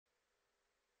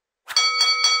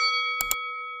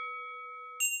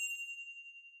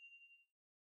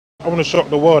I want to shock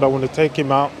the world. I want to take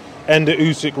him out, end the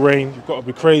Usyk reign. You've got to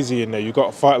be crazy in there. You've got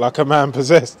to fight like a man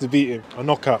possessed to beat him. A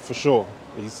knockout for sure.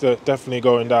 He's definitely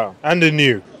going down. And the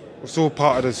new. It's all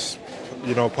part of this,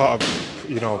 part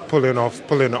of, pulling it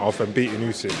off and beating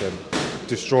Usyk and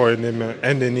destroying him and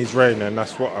ending his reign. And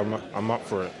that's what I'm up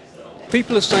for it.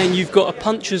 People are saying you've got a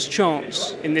puncher's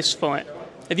chance in this fight.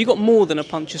 Have you got more than a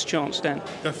puncher's chance, Dan?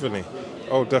 Definitely.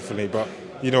 Oh, definitely. But,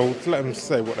 let them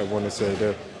say what they want to say.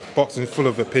 They're boxing's full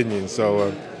of opinions,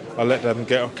 so I'll let them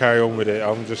carry on with it.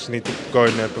 I just need to go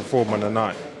in there and perform on the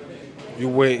night. You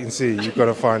wait and see. You've got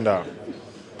to find out.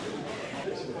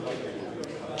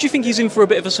 Do you think he's in for a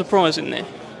bit of a surprise in there?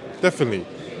 Definitely.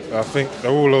 I think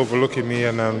they're all overlooking me,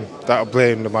 and that'll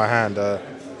play into my hand.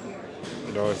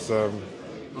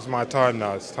 It's my time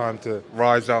now. It's time to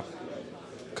rise up,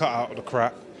 cut out the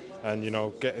crap, and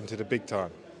get into the big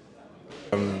time.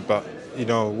 But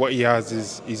what he has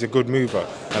is he's a good mover,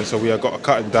 and so we have got to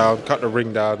cut him down, cut the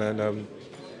ring down, and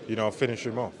finish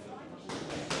him off.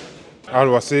 How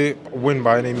do I see it? Win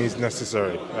by any means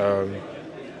necessary.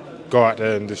 Go out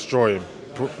there and destroy him.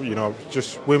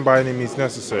 Just win by any means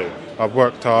necessary. I've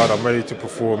worked hard. I'm ready to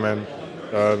perform, and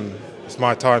it's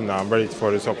my time now. I'm ready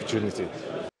for this opportunity.